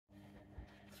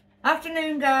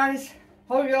Afternoon, guys.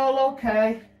 Hope you're all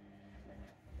okay.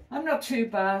 I'm not too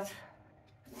bad.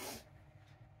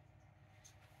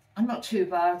 I'm not too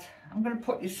bad. I'm going to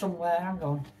put you somewhere. Hang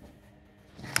on.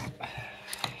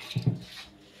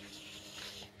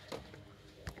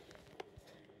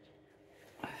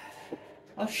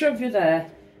 I'll shove you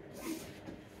there.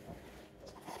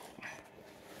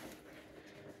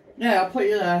 Yeah, I'll put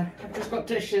you there. I've just got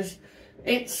dishes.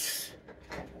 It's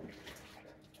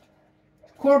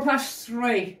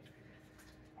 3:15.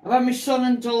 I've had my son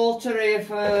and daughter here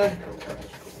for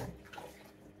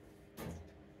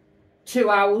 2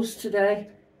 hours today.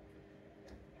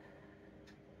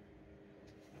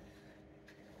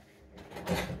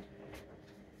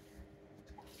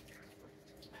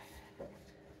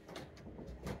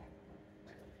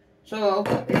 So,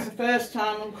 it's the first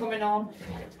time I'm coming on.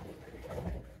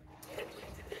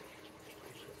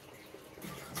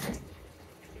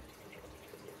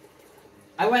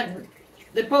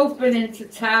 They've both been into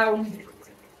town.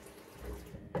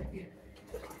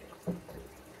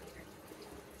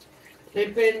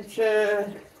 They've been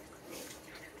to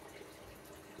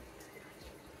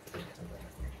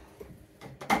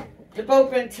They've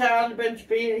both been to town, they've been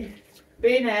to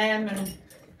B&M, and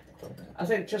I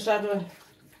think just had a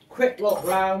quick look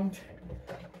round,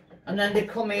 and then they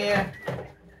come here.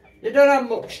 They don't have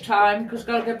much time because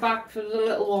got to get back for the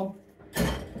little one.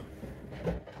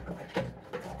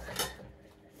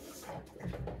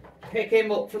 Pick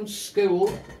him up from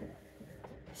school.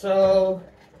 So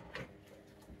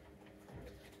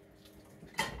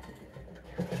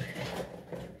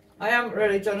I haven't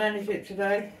really done anything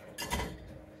today.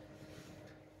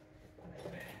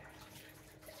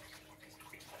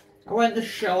 I went to the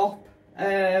shop.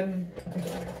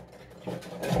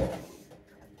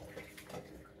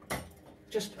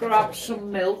 Just grabbed some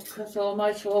milk. I thought I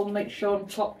might as well make sure I'm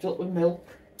topped up with milk.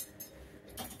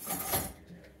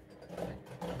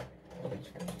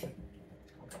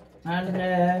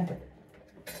 And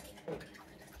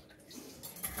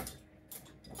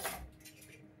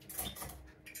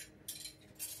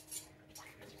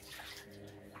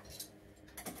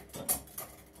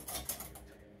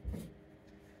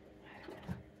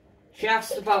she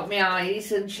asked about my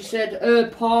eyes, and she said her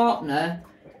partner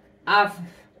have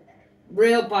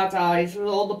real bad eyes with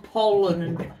all the pollen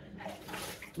and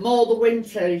more the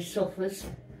winter he suffers.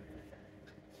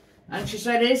 And she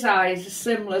said his eyes are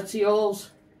similar to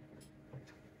yours.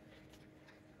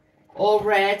 All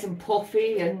red and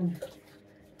puffy and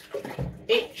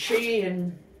itchy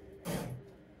and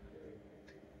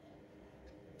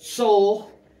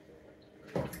sore.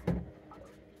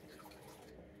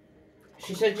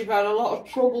 She said you've had a lot of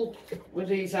trouble with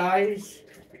these eyes,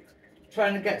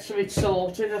 trying to get something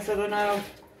sorted. I said, I know.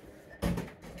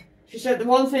 She said the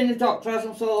one thing the doctor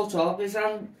hasn't thought of is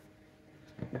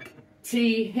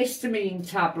antihistamine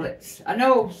tablets. I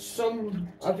know some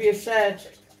of you said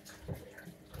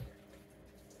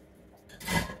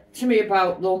to me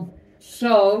about them.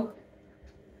 So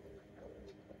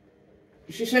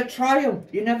she said try them,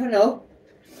 you never know.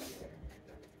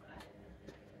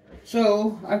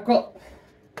 So I've got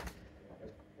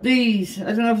these. I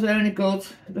don't know if they're any good.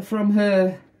 They're from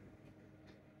her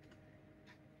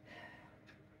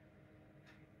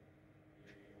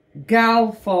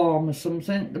Gal Farm or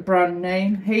something, the brand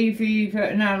name. Hay fever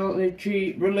and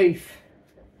allergy relief.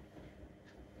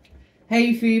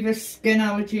 Hay fever, skin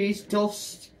allergies,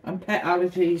 dust and pet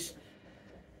allergies.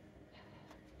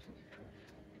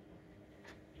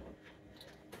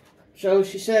 So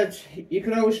she said you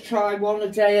can always try one a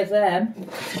day of them.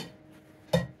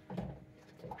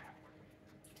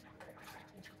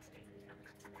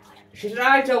 She said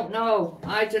I don't know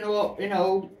what, you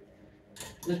know,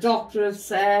 the doctor has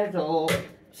said or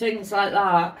things like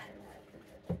that.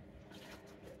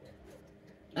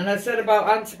 And I said about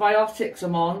antibiotics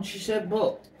I'm on. She said,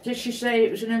 but did she say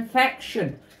it was an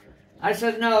infection? I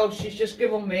said, no, she's just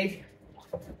given me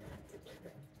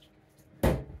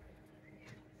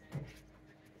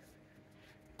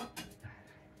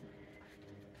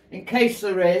in case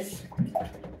there is.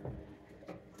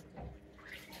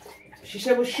 She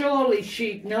said, well, surely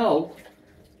she'd know.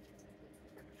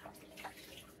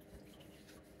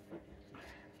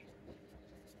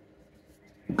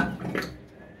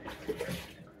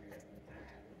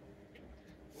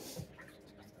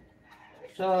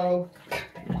 So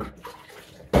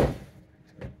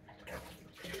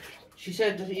she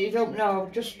said, you don't know,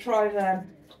 just try them.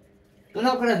 They're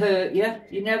not going to hurt you,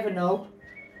 you never know.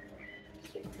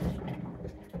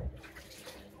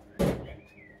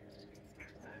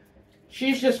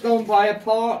 She's just going by a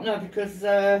partner because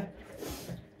the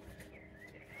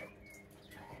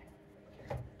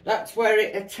That's where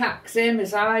it attacks him,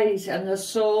 his eyes, and they're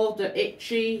sore, they're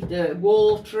itchy, they're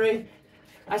watery.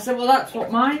 I said, well, that's what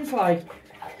mine's like.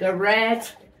 They're red,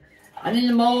 and in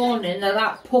the morning they're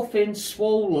that puffing,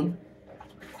 swollen.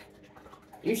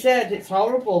 He said it's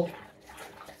horrible.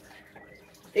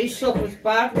 He suffers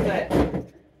bad with it.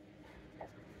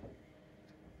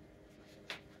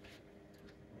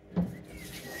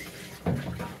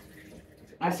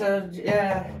 I said,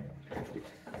 yeah.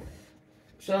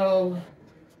 So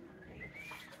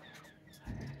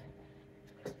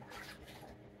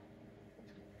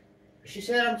she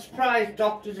said, I'm surprised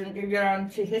doctor didn't give you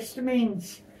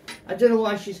antihistamines. I don't know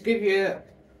why she's give you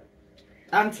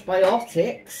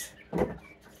antibiotics.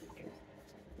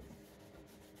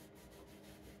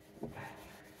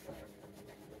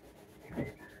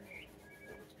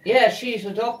 Yeah, she's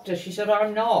a doctor. She said,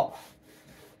 I'm not.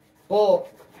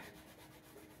 But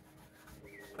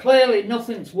clearly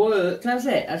nothing's worked, has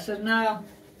it? I said, no.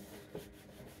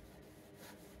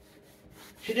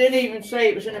 She didn't even say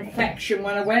it was an infection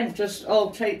when I went, just, oh,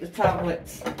 take the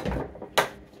tablets.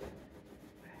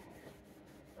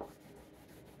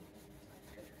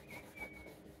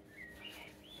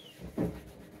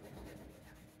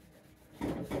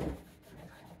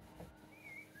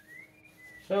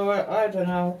 So, I don't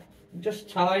know, I'm just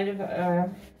tired of it.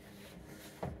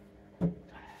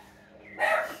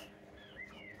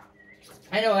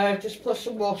 Anyway, I've just put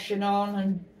some washing on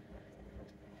and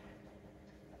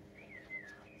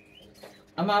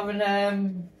I'm having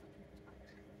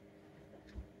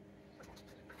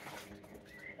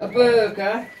a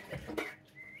burger,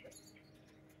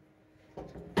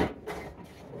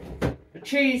 a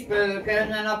cheeseburger,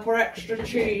 and then I put extra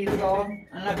cheese on,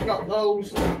 and I've got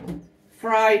those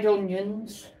fried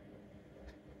onions,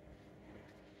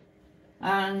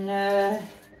 and I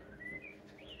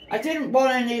didn't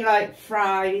want any like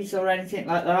fries or anything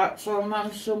like that, so I'm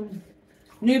having some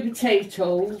new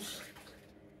potatoes.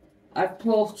 I've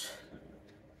put,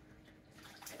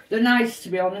 they're nice to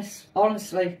be honest,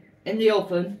 honestly, in the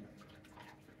oven,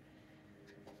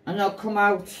 and they'll come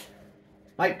out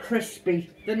like crispy.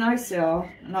 They're nice, they are,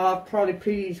 and I'll have probably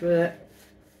peas with it.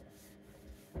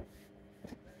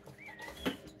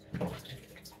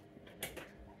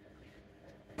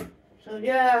 So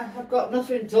yeah, I've got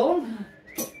nothing done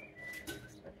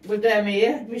with them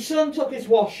here. My son took his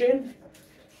washing.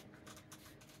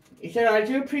 He said, I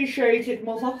do appreciate it,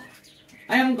 mother.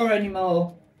 I haven't got any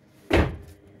more.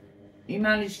 He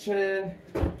managed to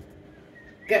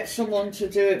get someone to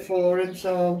do it for him,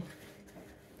 so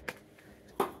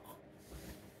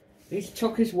he's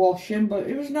took his washing, but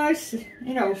it was nice,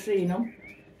 you know, seeing him.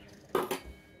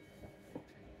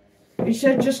 He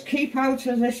said, just keep out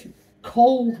of this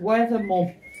cold weather,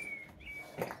 Mum.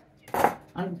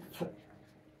 And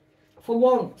for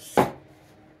once,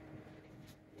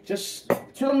 just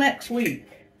till next week,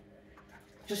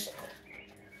 just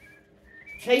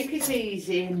take it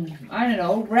easy and, I don't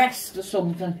know, rest or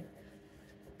something.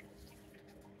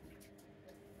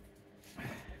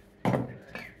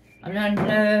 And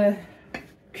then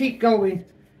keep going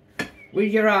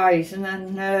with your eyes, and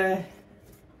then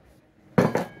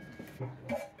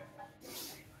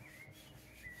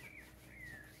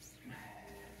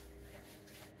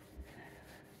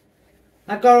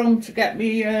I got him to get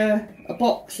me a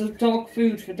box of dog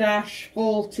food for Dash,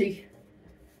 40.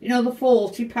 You know, the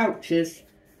 40 pouches.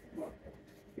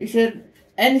 He said,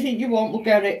 anything you want, we'll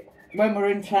get it when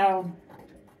we're in town.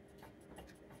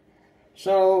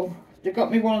 So they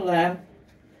got me one of them.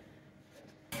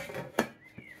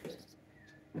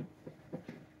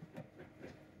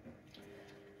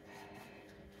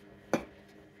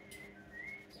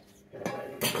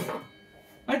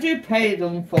 I do pay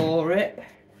them for it.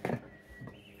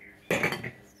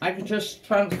 I could just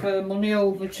transfer money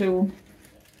over to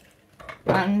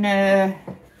them. And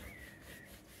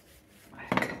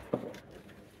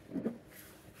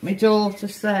my daughter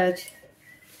said,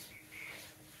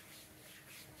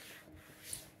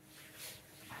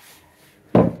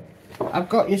 I've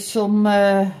got you some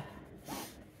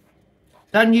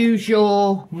don't use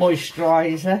your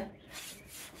moisturiser.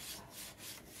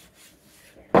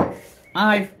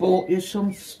 I've bought you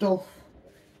some stuff.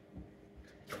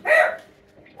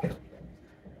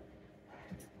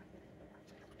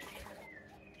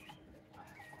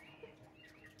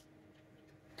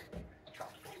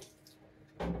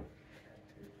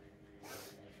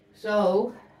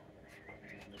 So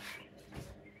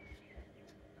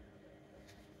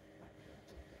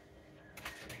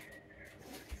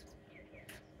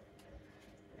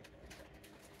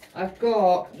I've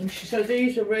got, and she said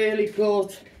these are really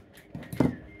good.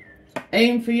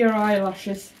 Aim for your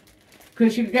eyelashes,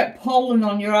 because you get pollen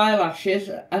on your eyelashes,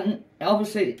 and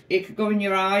obviously it could go in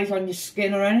your eyes, on your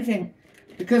skin or anything,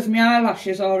 because my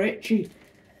eyelashes are itchy.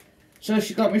 So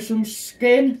she got me some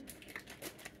Skin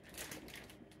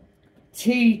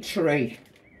Tea Tree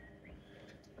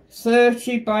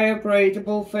 30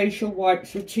 biodegradable facial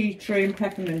wipes with tea tree and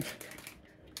peppermint.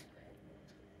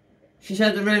 She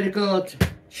said they're really good.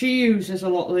 She uses a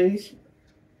lot of these.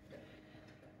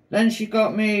 Then she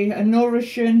got me a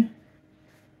nourishing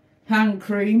hand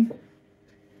cream.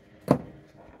 Look at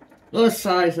the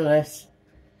size of this.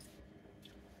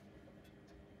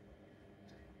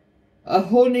 A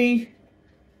honey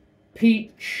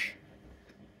peach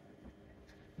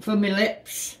for my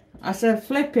lips. I said,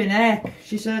 flipping heck.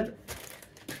 She said,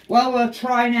 well, we're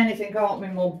trying anything, aren't we,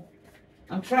 Mum?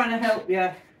 I'm trying to help you.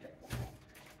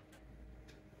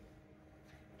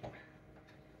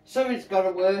 Something's got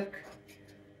to work.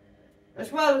 As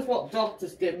well as what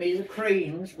doctors give me, the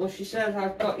creams. Well, she says,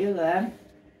 I've got you them.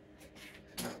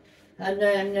 And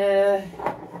then,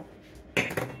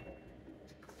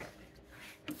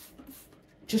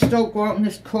 just don't go out in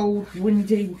this cold,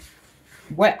 windy,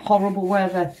 wet, horrible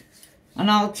weather. And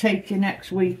I'll take you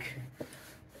next week.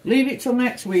 Leave it till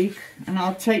next week, and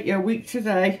I'll take you a week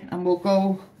today, and we'll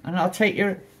go, and I'll take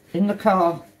you in the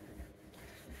car.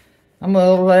 And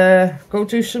we'll go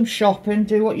do some shopping,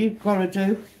 do what you've got to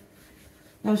do.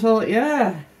 I thought,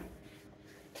 yeah.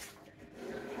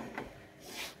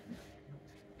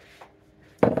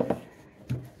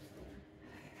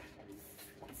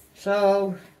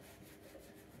 So,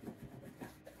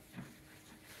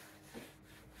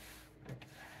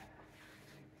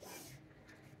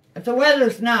 if the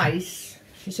weather's nice,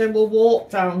 she said, we'll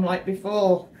walk down like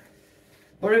before.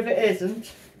 Or if it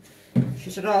isn't,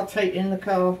 she said, I'll take you in the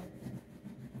car.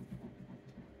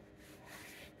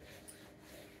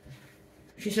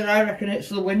 She said, I reckon it's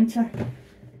the winter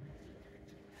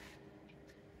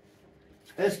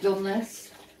has done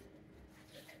this.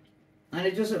 And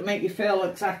it doesn't make you feel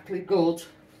exactly good,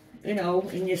 you know,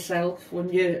 in yourself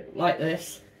when you're like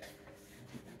this.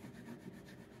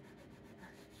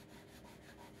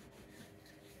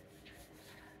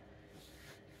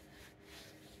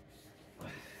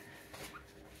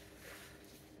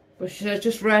 But she said,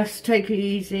 just rest, take it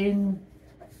easy, and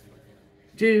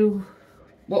do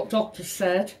what doctor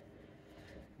said,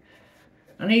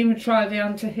 and even try the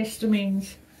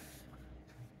antihistamines.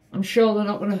 I'm sure they're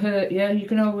not going to hurt you. You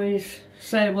can always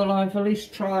say, well, I've at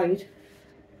least tried.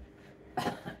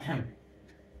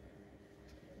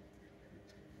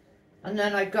 And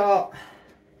then I got,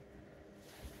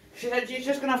 she said, you're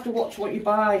just going to have to watch what you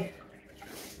buy.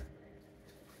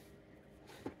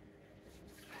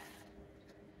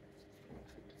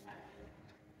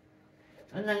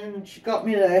 And then she got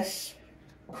me this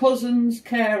Cousins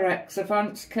Carex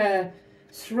Advanced Care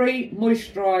 3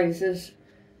 moisturisers,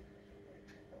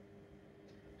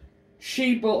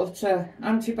 shea butter,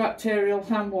 antibacterial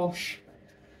hand wash.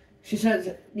 She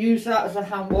said use that as a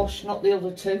hand wash, not the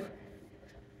other two.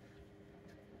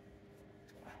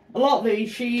 A lot of these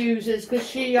she uses because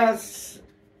she has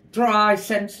dry,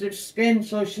 sensitive skin,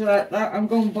 so she's like that, I'm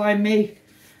going to buy me.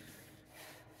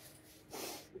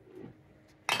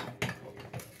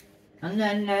 And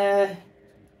then,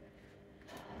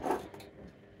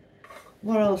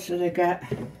 what else did I get?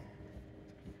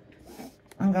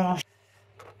 I'm gonna...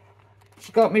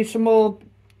 She got me some more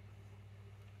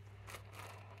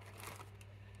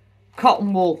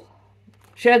cotton wool.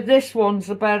 She said this one's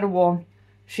the better one,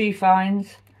 she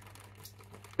finds.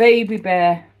 Baby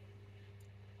Bear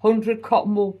 100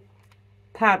 cotton wool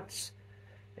pads.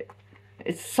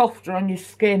 It's softer on your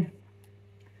skin.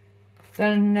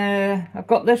 Then I've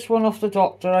got this one off the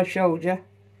doctor I showed you.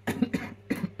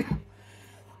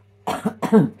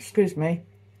 Excuse me.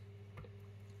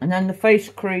 And then the face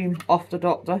cream off the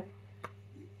doctor.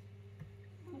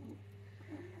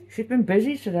 She's been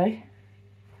busy today.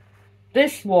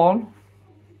 This one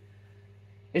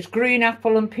is green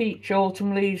apple and peach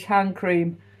autumn leaves hand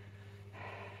cream.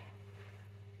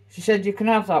 She said you can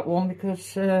have that one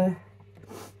because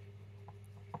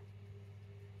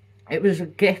it was a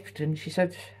gift, and she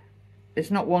said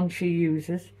it's not one she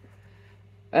uses.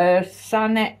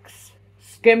 Sanex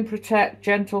Skin Protect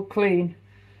Gentle Clean.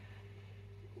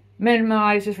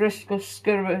 Minimises risk of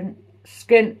skin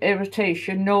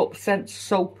irritation. 0%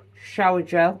 soap shower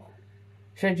gel.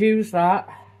 She said use that.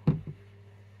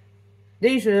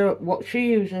 These are what she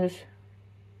uses.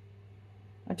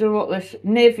 I don't know what this...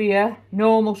 Nivea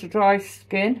Normal to Dry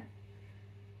Skin.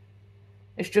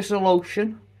 It's just a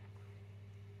lotion.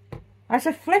 I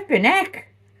said, flipping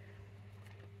heck.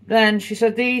 Then she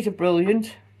said, these are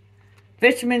brilliant.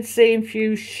 Vitamin C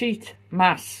infused sheet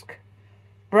mask.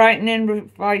 brightening,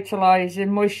 revitalising,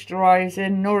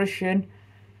 moisturising, nourishing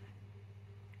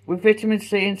with vitamin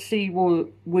C and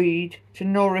seaweed to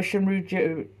nourish and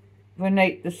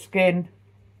rejuvenate the skin.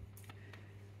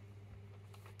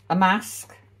 A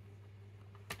mask.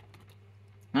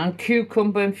 And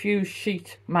cucumber infused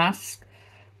sheet mask.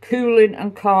 Cooling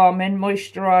and calming,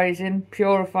 moisturising,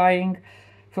 purifying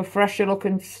for fresher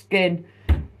looking skin.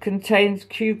 Contains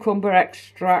cucumber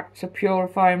extract to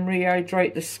purify and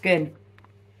rehydrate the skin.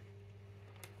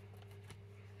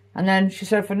 And then she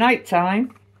said for night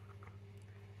time,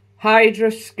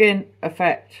 Hydra Skin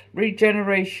Effect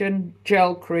Regeneration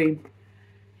Gel Cream.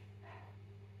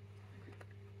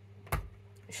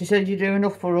 She said you do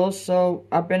enough for us, so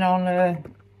I've been on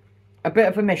a bit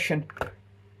of a mission.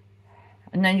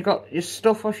 And then you've got your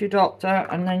stuff off your doctor,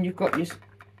 and then you've got your,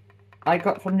 I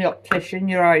got from the optician,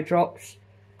 your eye drops.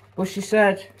 But she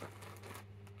said,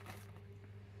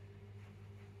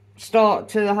 start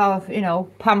to have, you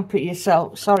know, pamper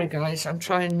yourself. Sorry guys, I'm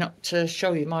trying not to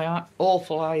show you my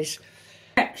awful eyes.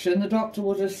 The doctor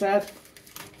would have said.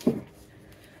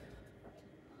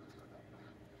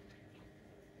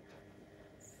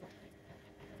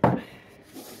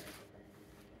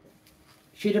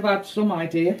 She'd have had some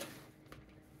idea.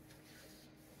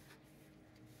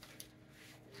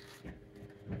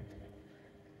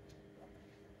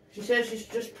 She says she's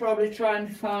just probably trying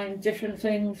to find different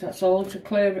things, that's all, to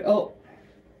clear it up.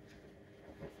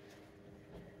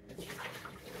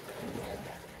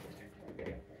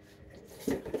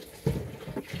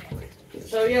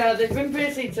 So yeah, they've been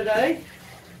busy today.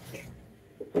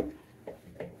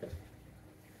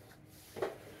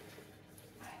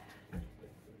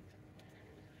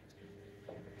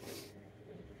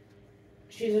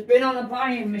 She's been on a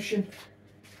buying mission.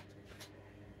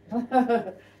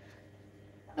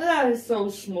 That is so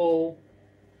small.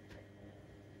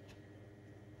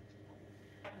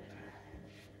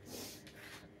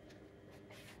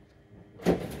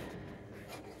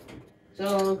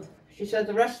 So she said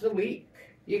the rest of the week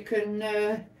you can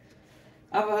have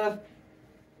a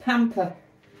pamper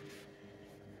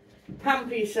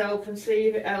yourself and see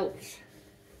if it helps.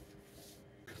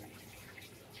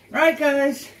 Right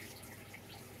guys,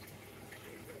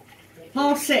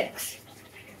 6:30.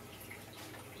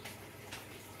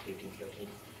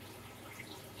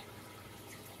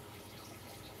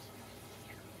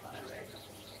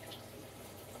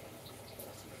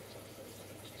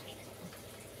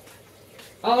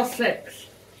 Half 6.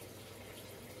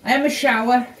 I have a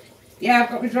shower. Yeah, I've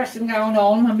got my dressing gown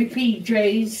on and my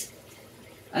PJs.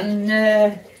 And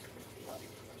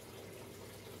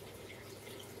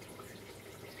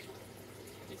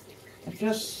I've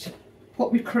just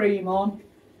put my cream on.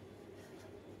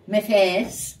 My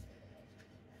face.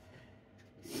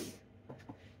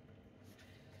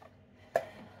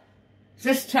 It's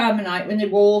this time of night when they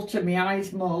water my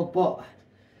eyes more, but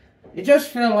it does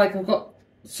feel like I've got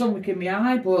something in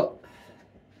my eye, but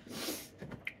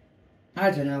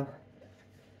I don't know.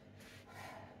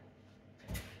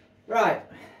 Right.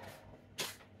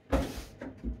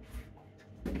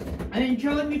 I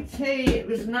enjoyed my tea. It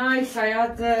was nice. I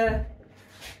had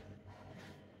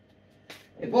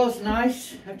it was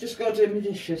nice. I've just got to do my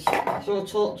dishes, so I'll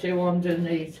talk to you while I'm doing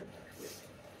these.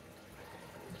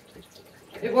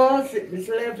 It was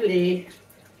lovely.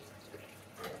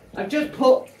 I've just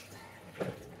put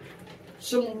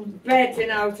some bedding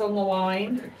out on the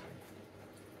line,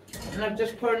 and I've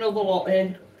just put another lot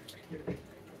in.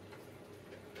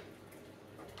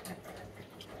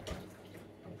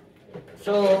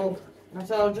 So I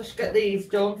thought I'll just get these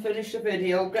done, finish the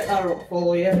video, get that up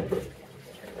for you,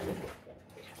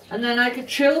 and then I could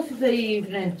chill for the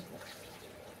evening.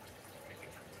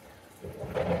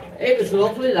 It was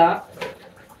lovely, that.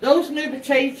 Those new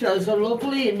potatoes are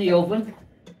lovely in the oven.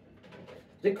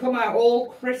 They come out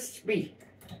all crispy.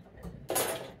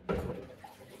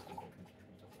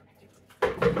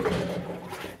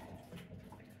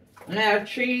 And I have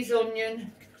cheese,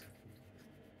 onion,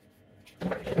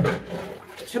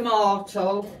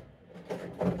 tomato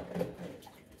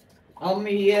on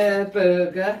my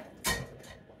burger,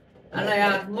 and I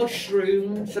had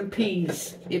mushrooms and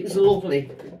peas. It was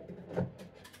lovely.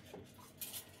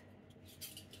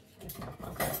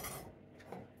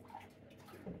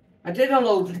 I did a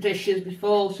load of dishes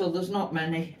before, so there's not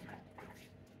many.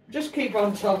 Just keep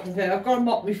on top of it. I've got to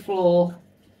mop my floor.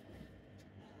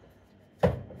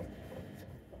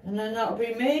 And then that'll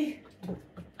be me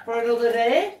for another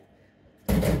day.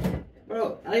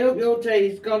 Well, I hope your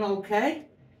day's gone okay.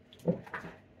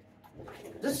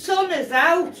 The sun is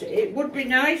out. It would be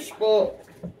nice, but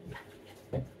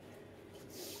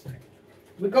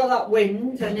we've got that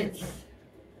wind and it's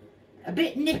a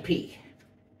bit nippy.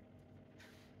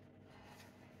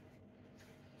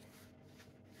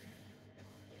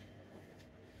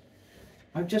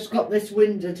 I've just got this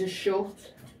window to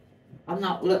shut and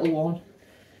that little one.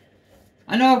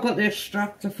 I know I've got the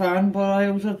extractor fan, but I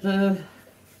always have the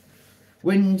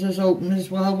windows open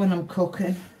as well when I'm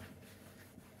cooking.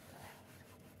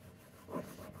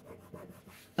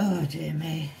 Oh dear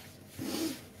me.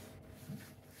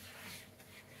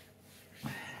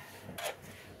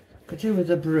 Could do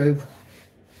with a brew.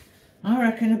 I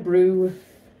reckon a brew.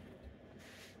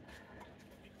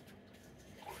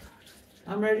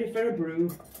 I'm ready for a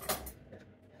brew.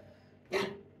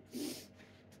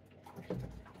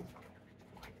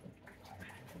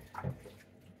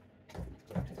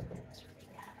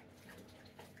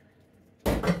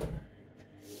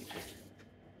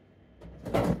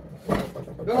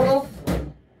 Go.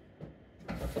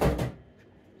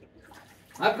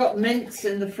 I've got mince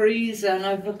in the freezer and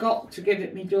I forgot to give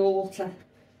it my daughter.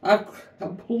 I've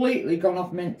completely gone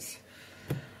off mince.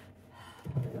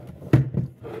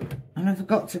 And I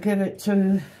forgot to give it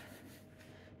to...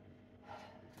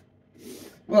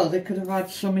 Well, they could have had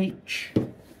some each.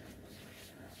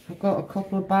 I've got a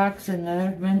couple of bags in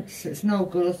there of mince. It's no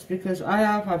good because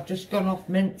I've just gone off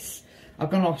mince. I've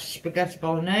gone off spaghetti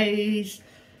bolognese.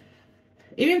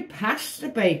 Even pasta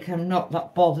bake I'm not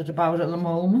that bothered about at the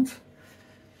moment.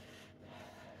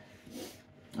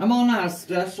 I'm on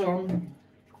Asda, so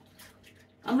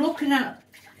I'm looking at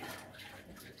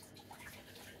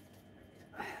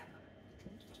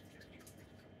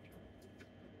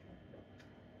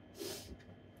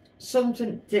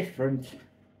something different,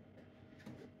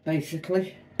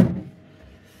 basically.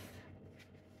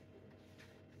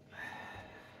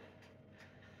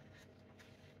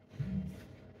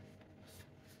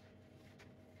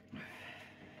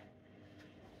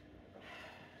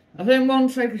 I think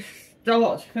once I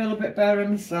start to feel a bit better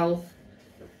myself,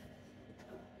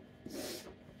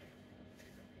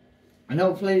 and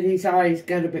hopefully these eyes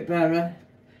get a bit better,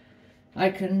 I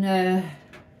can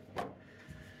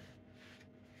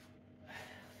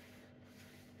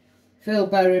feel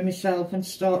better in myself and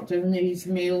start doing these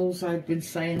meals I've been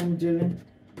saying I'm doing.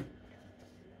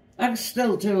 I can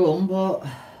still do them, but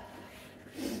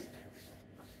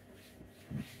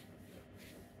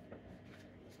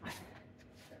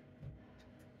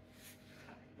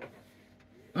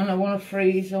and I want to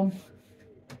freeze them.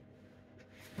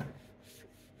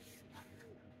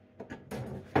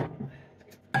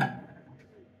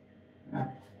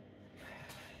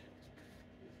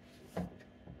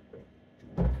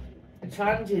 It's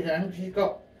handy then, because you've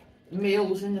got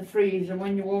meals in the freezer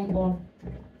when you want one.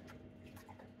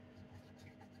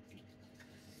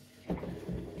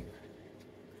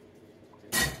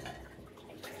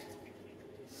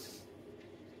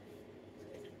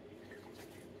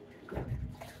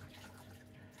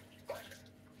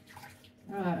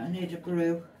 Right, I need a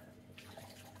brew.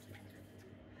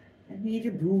 I need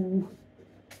a brew.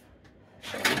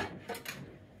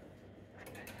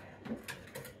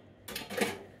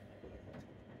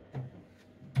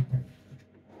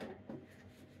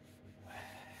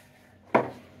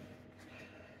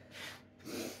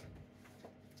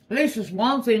 At least there's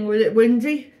one thing with it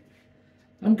windy.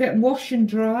 I'm getting wash and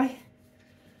dry.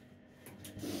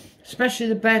 Especially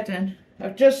the bedding.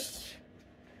 I've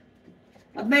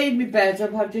made my bed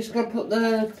up. I've just got to put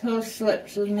the pillow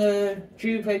slips and the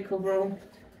duvet cover on.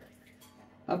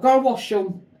 I've got to wash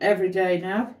them every day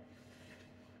now.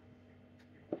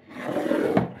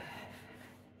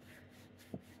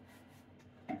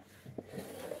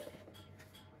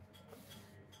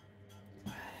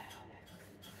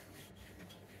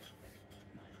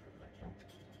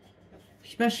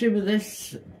 Especially with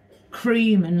this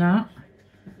cream and that.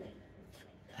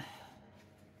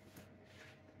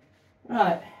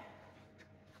 Right,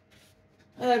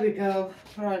 there we go.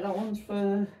 Right, that one's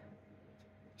to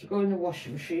go in the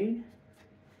washing machine.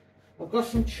 I've got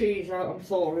some cheese out I'm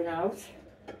thawing out.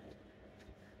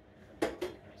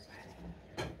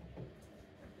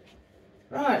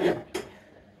 Right.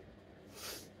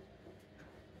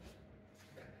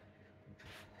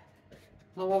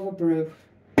 I'll have a brew.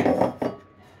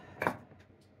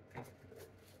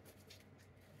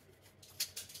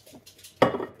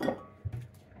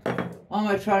 I'm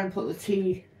going to try and put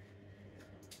the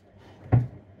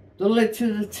lid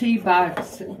to the tea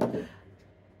bags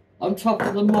on top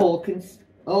of the mug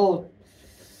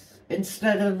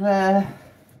instead of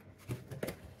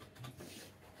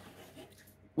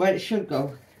where it should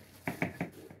go.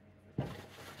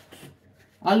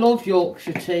 I love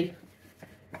Yorkshire tea.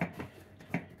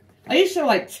 I used to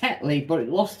like Tetley, but it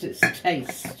lost its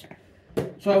taste.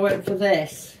 So I went for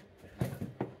this.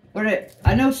 But But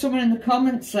I know someone in the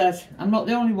comments says, I'm not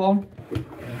the only one,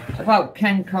 about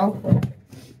Kenco.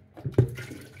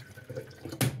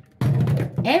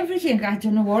 Everything, I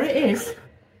don't know what it is.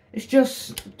 It's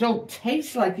just don't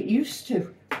taste like it used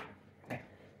to.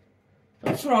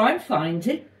 That's what I'm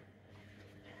finding.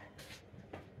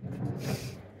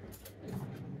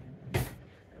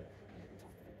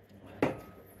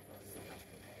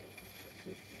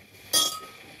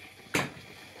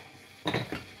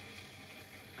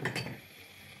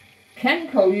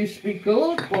 Kenco used to be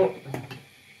good, but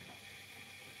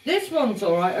this one's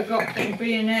alright. I got from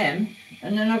B&M,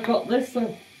 and then I've got this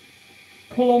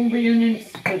Colombian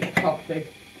instant coffee.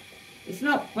 It's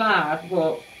not bad,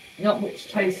 but not much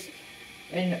taste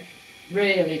in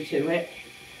really to it.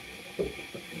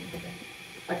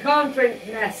 I can't drink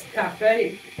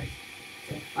Nescafe.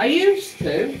 I used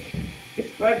to,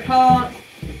 but I can't.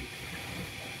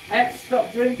 I had to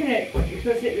stop drinking it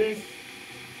because it was,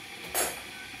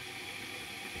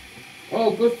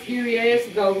 oh, a good few years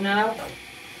ago now.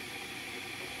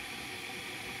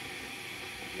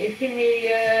 It's in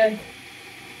the,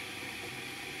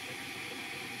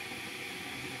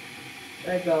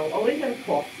 there you go. I'll leave them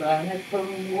cloth there and then put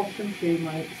them in the washing machine,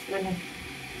 mate. It's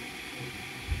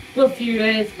good few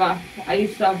years back, I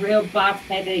used to have real bad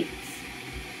headaches.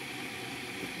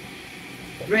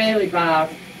 Really bad.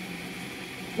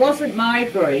 It wasn't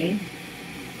migraine.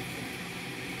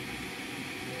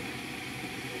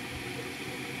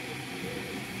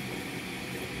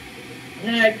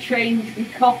 And then I changed my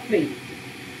coffee.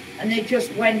 And they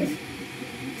just went,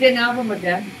 didn't have them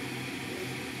again.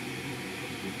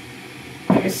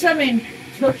 There's something,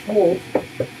 touch wood,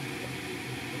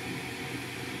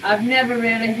 I've never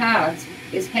really had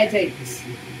is headaches.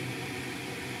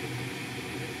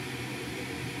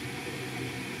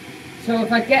 So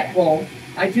if I get one,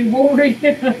 I do worry.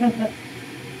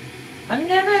 I've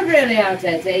never really had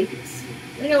headaches.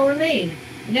 You know what I mean?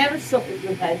 Never suffered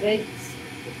with headaches.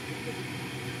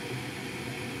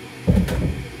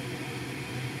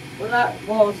 Well, that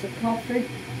was the coffee.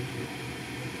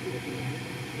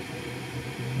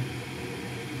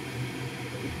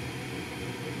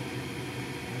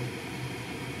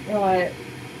 Right.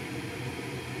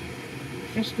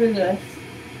 Just do this.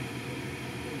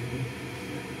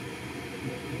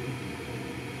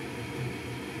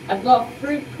 I've got a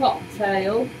fruit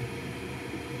cocktail.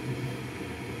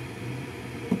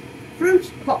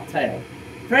 Fruit cocktail.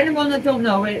 For anyone that don't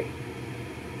know it,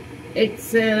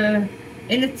 it's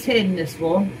in a tin, this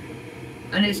one,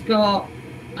 and it's got,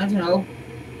 I don't know,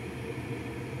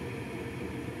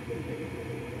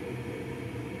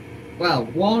 well,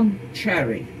 one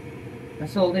cherry,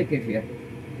 that's all they give you,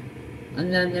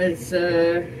 and then there's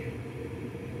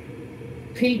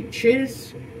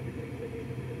peaches,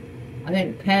 I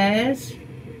think pears,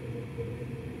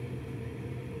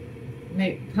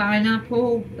 maybe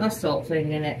pineapple, that sort of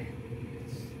thing in it.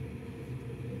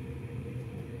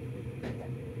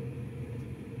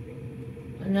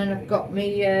 And then I've got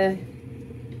me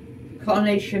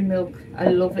carnation milk. I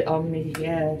love it on me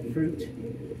fruit.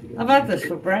 I've had this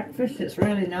for breakfast. It's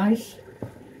really nice.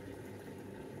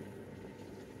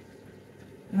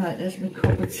 Right, there's my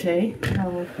cup of tea. Now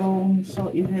we'll go and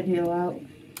sort your video out.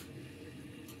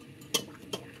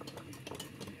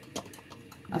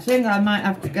 I think I might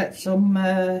have to get some,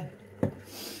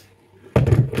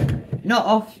 not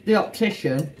off the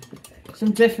optician,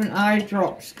 some different eye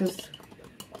drops, because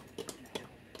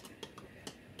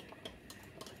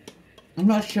I'm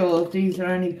not sure if these are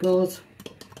any good.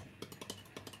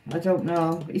 I don't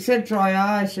know. He said dry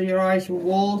eyes, so your eyes will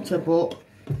water, but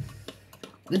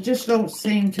they just don't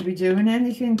seem to be doing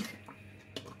anything.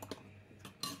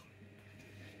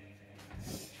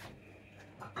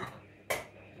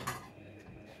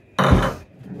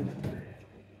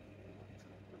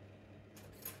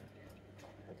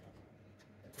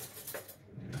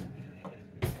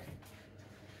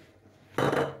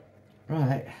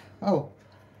 Right. Oh.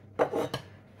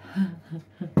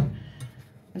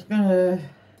 It's gonna...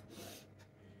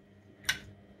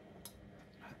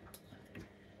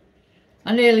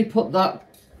 I nearly put that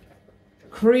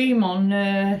cream on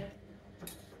there.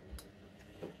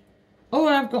 Oh,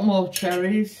 I've got more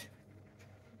cherries.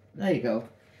 There you go.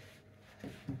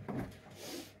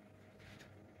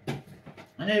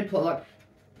 I nearly put that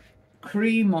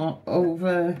cream on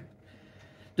over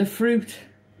the fruit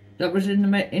that was in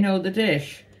the, you know, the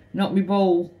dish, not my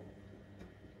bowl.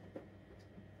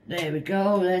 There we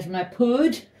go, there's my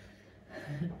pud.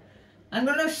 I'm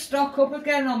going to stock up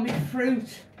again on my fruit.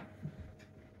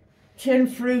 Tin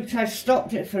fruit, I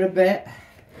stopped it for a bit.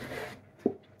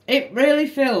 It really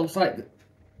feels like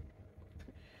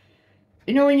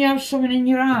You know when you have something in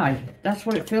your eye? That's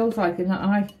what it feels like in that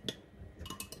eye.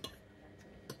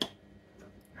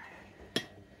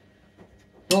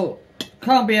 But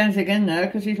can't be anything in there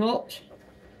because he's looked.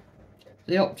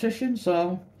 The optician,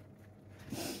 so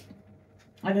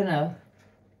I don't know.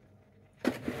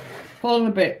 Falling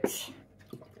a bit.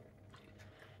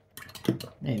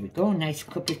 There we go, nice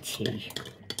cup of tea.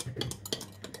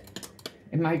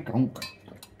 In my gonk.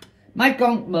 My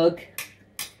gonk mug.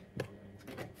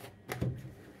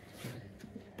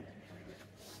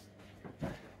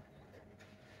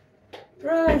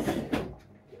 Right.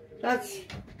 That's... I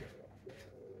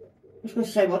was going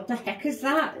to say, what the heck is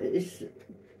that? It's...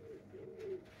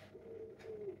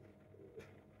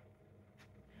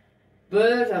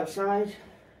 bird outside.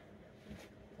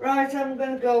 Right, I'm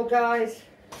going to go, guys.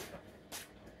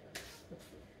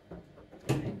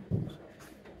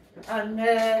 And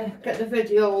get the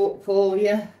video up for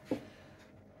you.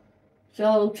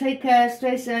 So take care,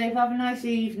 stay safe, have a nice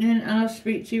evening, and I'll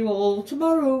speak to you all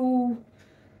tomorrow.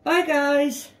 Bye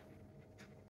guys.